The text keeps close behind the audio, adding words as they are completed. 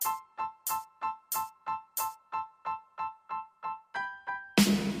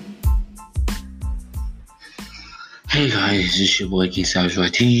Hey guys, it's your boy Keith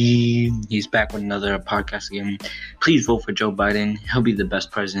Team. He's back with another podcast again. Please vote for Joe Biden. He'll be the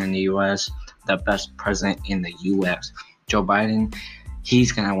best president in the U.S. The best president in the U.S. Joe Biden,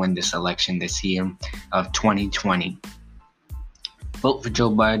 he's going to win this election this year of 2020. Vote for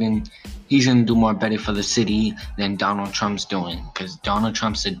Joe Biden. He's going to do more better for the city than Donald Trump's doing. Because Donald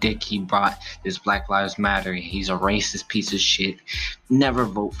Trump's a dick. He brought this Black Lives Matter. He's a racist piece of shit. Never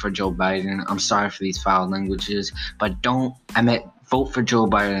vote for Joe Biden. I'm sorry for these foul languages. But vote for Joe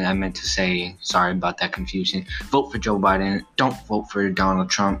Biden. I meant to say, sorry about that confusion. Vote for Joe Biden. Don't vote for Donald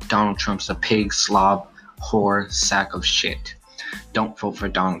Trump. Donald Trump's a pig, slob, whore, sack of shit. Don't vote for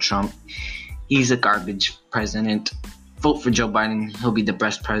Donald Trump. He's a garbage president. Vote for Joe Biden. He'll be the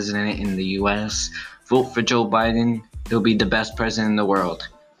best president in the U.S. Vote for Joe Biden. He'll be the best president in the world.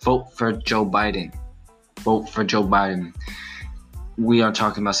 Vote for Joe Biden. Vote for Joe Biden. We are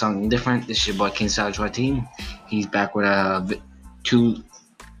talking about something different. This is your boy King Team. He's back with three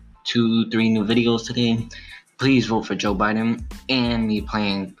new videos today. Please vote for Joe Biden and me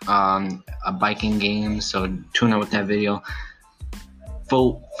playing a biking game. So tune in with that video.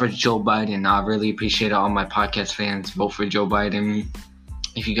 Vote for Joe Biden. I really appreciate all my podcast fans. Vote for Joe Biden.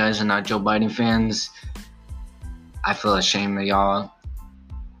 If you guys are not Joe Biden fans, I feel ashamed of y'all.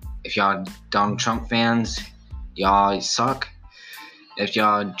 If y'all Donald Trump fans, y'all suck. If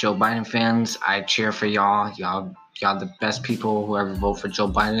y'all Joe Biden fans, I cheer for y'all. Y'all the best people who ever vote for Joe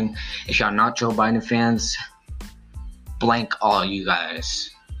Biden. If y'all not Joe Biden fans, blank all you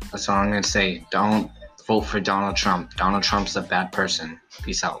guys. That's all I'm going to say. Don't vote for Donald Trump. Donald Trump's a bad person.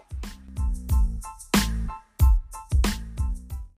 Peace out.